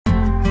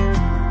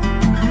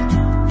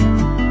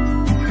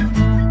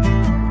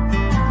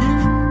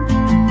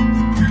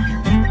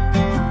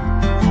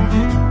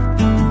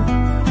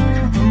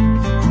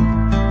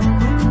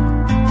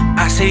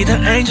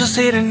the angel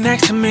sitting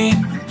next to me,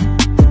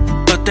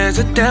 but there's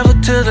a devil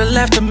to the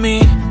left of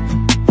me,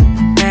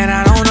 and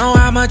I don't know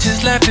how much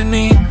is left in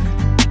me.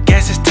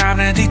 Guess it's time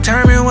to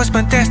determine what's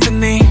my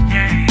destiny.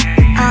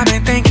 I've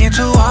been thinking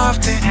too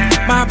often,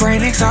 my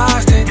brain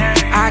exhausted.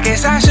 I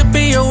guess I should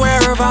be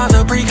aware of all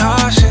the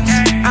precautions.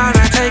 I'm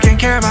not taking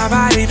care of my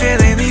body,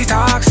 feeling these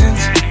toxins.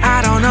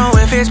 I don't know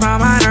if it's my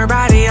mind or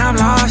body I'm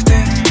lost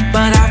in,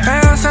 but I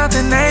found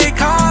something they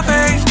call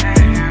faith.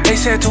 They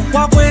said to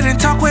walk with and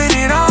talk with